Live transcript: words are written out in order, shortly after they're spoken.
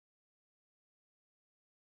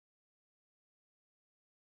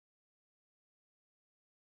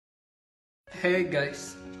Hey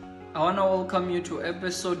guys, I want to welcome you to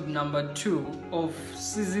episode number 2 of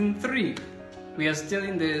season 3. We are still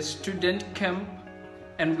in the student camp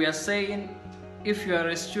and we are saying if you are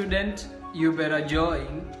a student, you better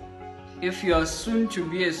join. If you are soon to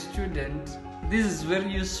be a student, this is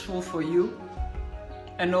very useful for you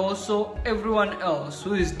and also everyone else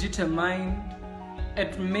who is determined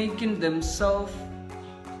at making themselves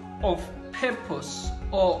of purpose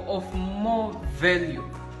or of more value.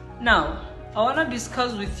 Now, I want to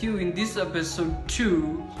discuss with you in this episode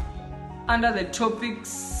 2 under the topic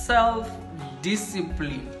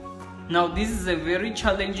self-discipline. Now, this is a very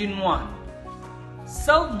challenging one.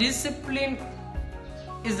 Self-discipline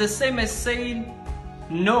is the same as saying,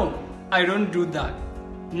 no, I don't do that.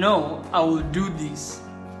 No, I will do this.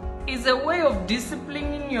 It's a way of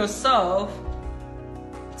disciplining yourself.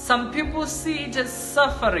 Some people see it as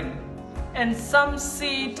suffering and some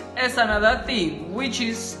see it as another thing, which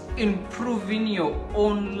is improving your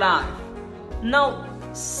own life. Now,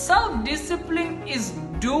 self-discipline is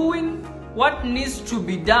doing what needs to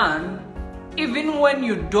be done even when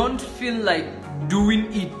you don't feel like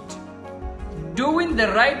doing it. Doing the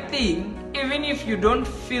right thing even if you don't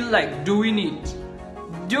feel like doing it.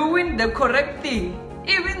 Doing the correct thing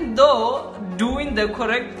even though doing the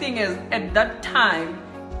correct thing at that time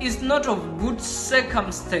is not of good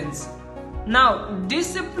circumstance. Now,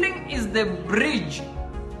 discipline is the bridge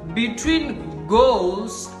between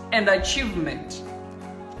goals and achievement.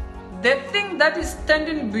 The thing that is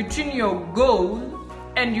standing between your goal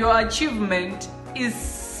and your achievement is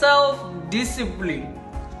self-discipline.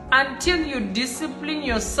 Until you discipline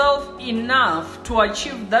yourself enough to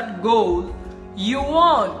achieve that goal, you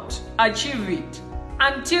won't achieve it.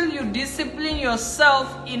 Until you discipline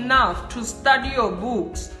yourself enough to study your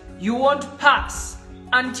books, you won't pass.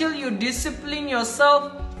 Until you discipline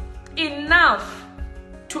yourself enough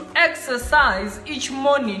to exercise each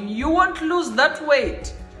morning, you won't lose that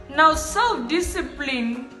weight. Now,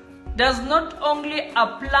 self-discipline does not only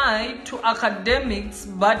apply to academics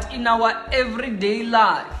but in our everyday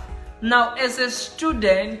life. Now, as a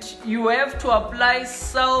student, you have to apply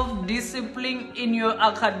self-discipline in your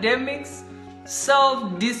academics,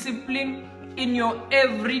 self-discipline in your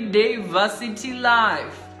everyday varsity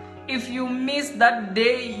life. If you miss that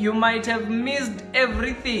day, you might have missed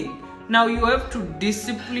everything. Now you have to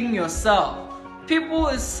discipline yourself. People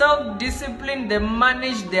with self-discipline, they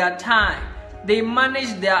manage their time. They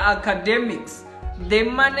manage their academics. They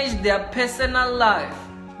manage their personal life.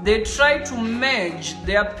 They try to merge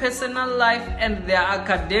their personal life and their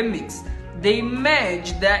academics. They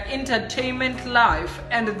merge their entertainment life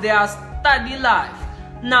and their study life.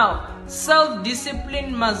 Now,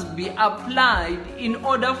 self-discipline must be applied in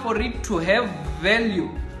order for it to have value.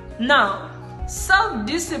 Now,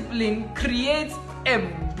 self-discipline creates a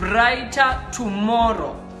brighter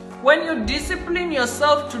tomorrow. When you discipline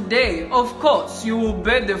yourself today, of course, you will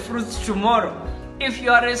bear the fruits tomorrow. If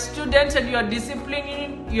you are a student and you are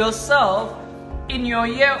disciplining yourself in your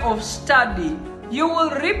year of study, you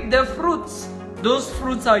will reap the fruits. Those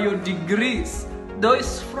fruits are your degrees.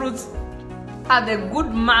 Those fruits are the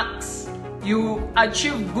good marks. You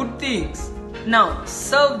achieve good things. Now,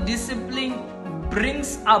 self-discipline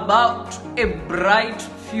brings about a bright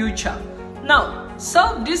future. Now,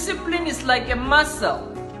 self-discipline is like a muscle.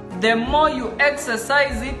 The more you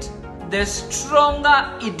exercise it, the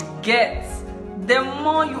stronger it gets. The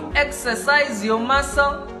more you exercise your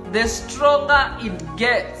muscle, the stronger it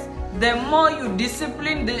gets. The more you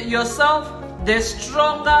discipline yourself, the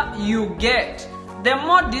stronger you get. The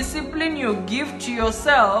more discipline you give to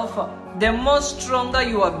yourself, the more stronger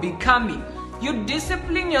you are becoming. You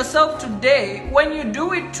discipline yourself today. When you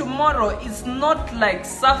do it tomorrow, it's not like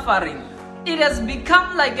suffering. It has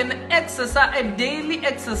become like an exercise, a daily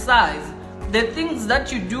exercise. The things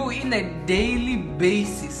that you do in a daily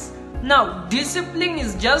basis. Now, discipline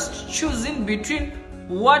is just choosing between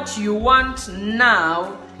what you want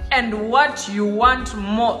now and what you want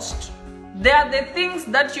most. They are the things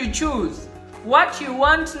that you choose. What you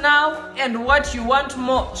want now and what you want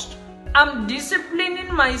most. I'm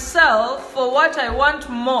disciplining myself for what I want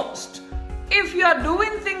most. If you are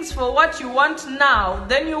doing things for what you want now,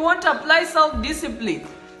 then you won't apply self-discipline.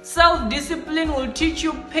 Self-discipline will teach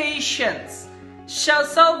you patience.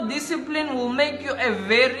 Self-discipline will make you a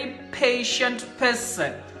very patient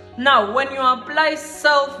person. Now, when you apply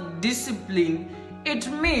self-discipline, it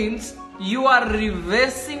means you are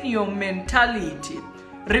reversing your mentality.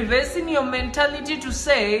 Reversing your mentality to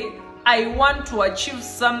say, I want to achieve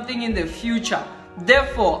something in the future.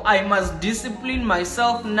 Therefore, I must discipline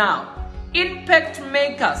myself now. Impact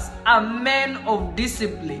makers are men of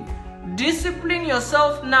discipline. Discipline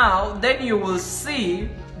yourself now, then you will see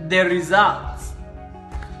the results.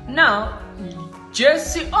 Now,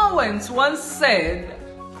 Jesse Owens once said,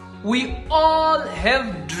 we all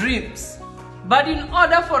have dreams, but in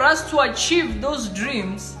order for us to achieve those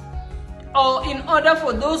dreams, or in order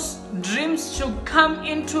for those dreams to come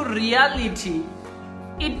into reality,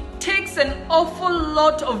 it takes an awful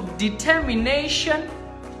lot of determination,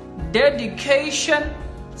 dedication,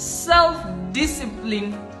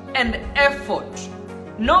 self-discipline, and effort.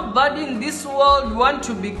 Nobody in this world wants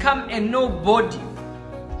to become a nobody.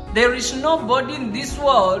 There is nobody in this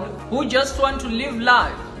world who just wants to live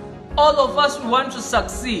life. All of us want to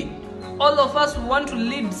succeed. All of us want to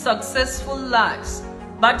lead successful lives.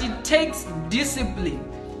 But it takes discipline.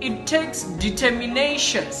 It takes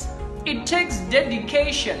determinations. It takes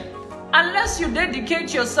dedication. Unless you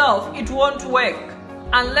dedicate yourself, it won't work.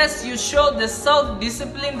 Unless you show the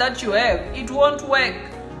self-discipline that you have, it won't work.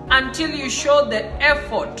 Until you show the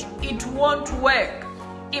effort, it won't work.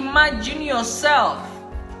 Imagine yourself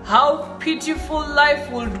how pitiful life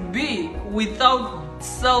would be without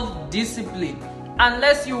self-discipline.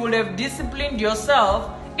 Unless you would have disciplined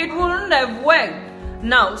yourself, it wouldn't have worked.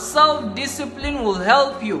 Now, self-discipline will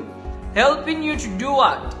help you. Helping you to do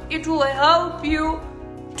what? It will help you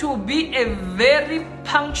to be a very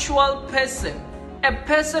punctual person, a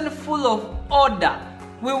person full of order.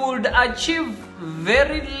 We would achieve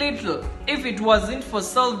very little if it wasn't for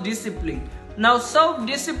self-discipline. Now,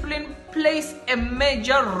 self-discipline plays a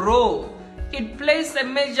major role. It plays a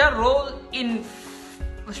major role in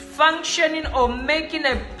functioning or making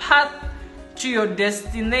a path to your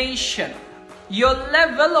destination. Your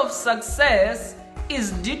level of success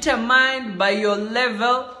is determined by your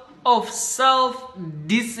level of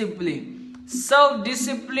self-discipline.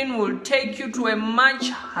 Self-discipline will take you to a much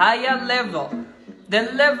higher level. The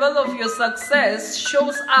level of your success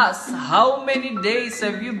shows us how many days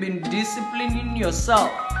have you been disciplining yourself.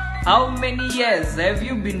 How many years have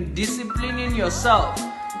you been disciplining yourself?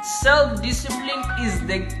 Self-discipline is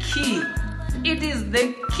the key. It is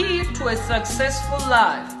the key to a successful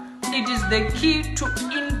life. It is the key to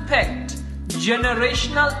impact,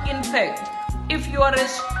 generational impact. If you are a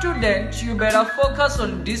student, you better focus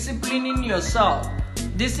on disciplining yourself.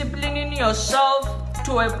 Disciplining yourself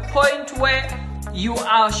to a point where you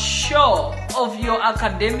are sure of your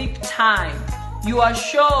academic time. You are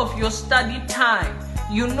sure of your study time.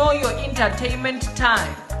 You know your entertainment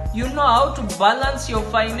time. You know how to balance your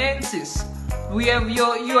finances. You have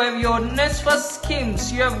your NSFAS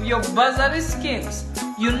schemes. You have your bursary schemes.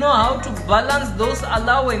 You know how to balance those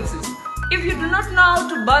allowances. If you do not know how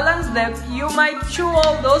to balance them, you might chew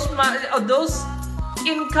all those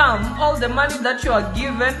income, all the money that you are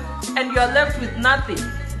given, and you are left with nothing.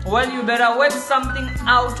 Well, you better work something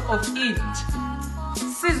out of it.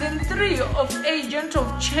 Season 3 of Agent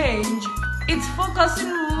of Change, it's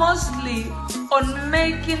focusing mostly on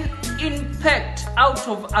making impact out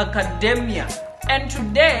of academia. And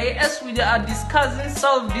today, as we are discussing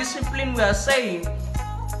self-discipline, we are saying,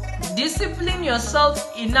 discipline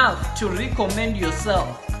yourself enough to recommend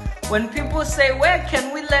yourself. When people say, where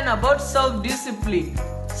can we learn about self-discipline?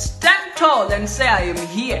 Stand tall and say, I am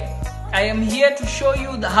here. I am here to show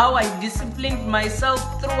you how I disciplined myself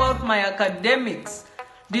throughout my academics.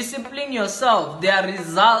 Discipline yourself. There are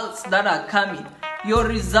results that are coming. Your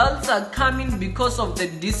results are coming because of the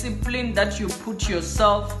discipline that you put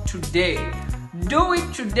yourself today. Do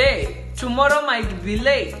it today. Tomorrow might be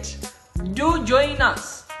late. Do join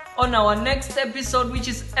us on our next episode, which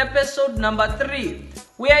is episode number 3.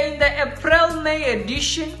 We are in the April-May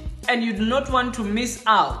edition and you do not want to miss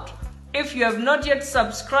out. If you have not yet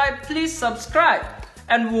subscribed, please subscribe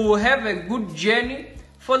and we will have a good journey.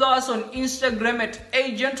 Follow us on Instagram at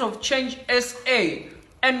Agent of Change SA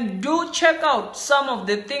and do check out some of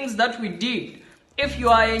the things that we did. If you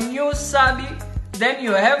are a new Sabi, then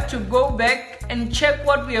you have to go back and check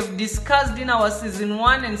what we have discussed in our season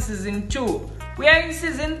 1 and season 2. We are in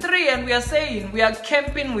season 3 and we are saying we are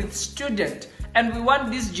camping with students and we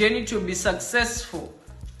want this journey to be successful.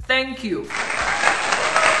 Thank you.